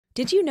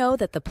Did you know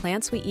that the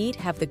plants we eat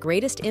have the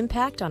greatest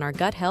impact on our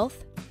gut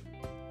health?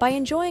 By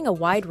enjoying a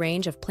wide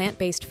range of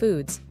plant-based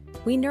foods,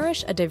 we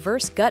nourish a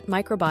diverse gut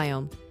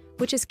microbiome,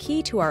 which is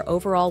key to our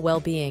overall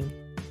well-being.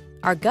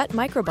 Our gut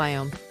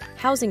microbiome,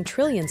 housing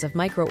trillions of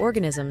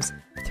microorganisms,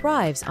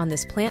 thrives on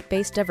this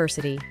plant-based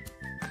diversity.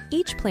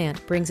 Each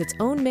plant brings its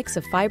own mix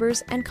of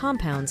fibers and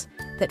compounds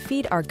that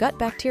feed our gut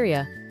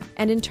bacteria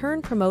and in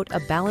turn promote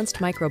a balanced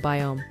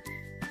microbiome.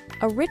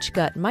 A rich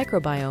gut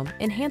microbiome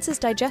enhances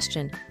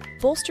digestion,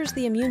 bolsters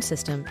the immune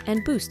system,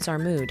 and boosts our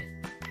mood.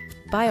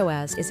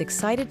 Bioaz is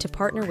excited to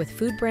partner with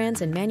food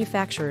brands and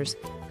manufacturers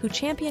who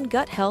champion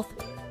gut health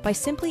by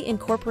simply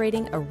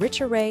incorporating a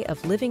rich array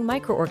of living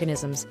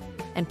microorganisms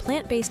and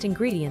plant-based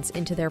ingredients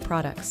into their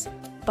products.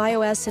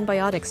 Bioaz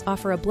Synbiotics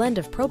offer a blend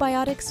of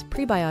probiotics,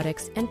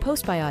 prebiotics, and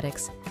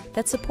postbiotics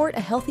that support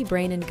a healthy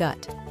brain and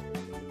gut.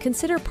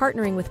 Consider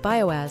partnering with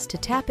Bioaz to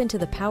tap into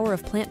the power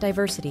of plant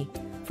diversity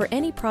for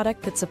any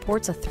product that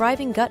supports a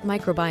thriving gut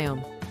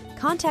microbiome.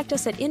 Contact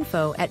us at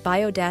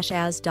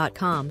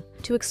info@bio-az.com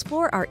to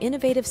explore our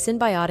innovative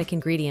symbiotic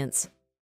ingredients.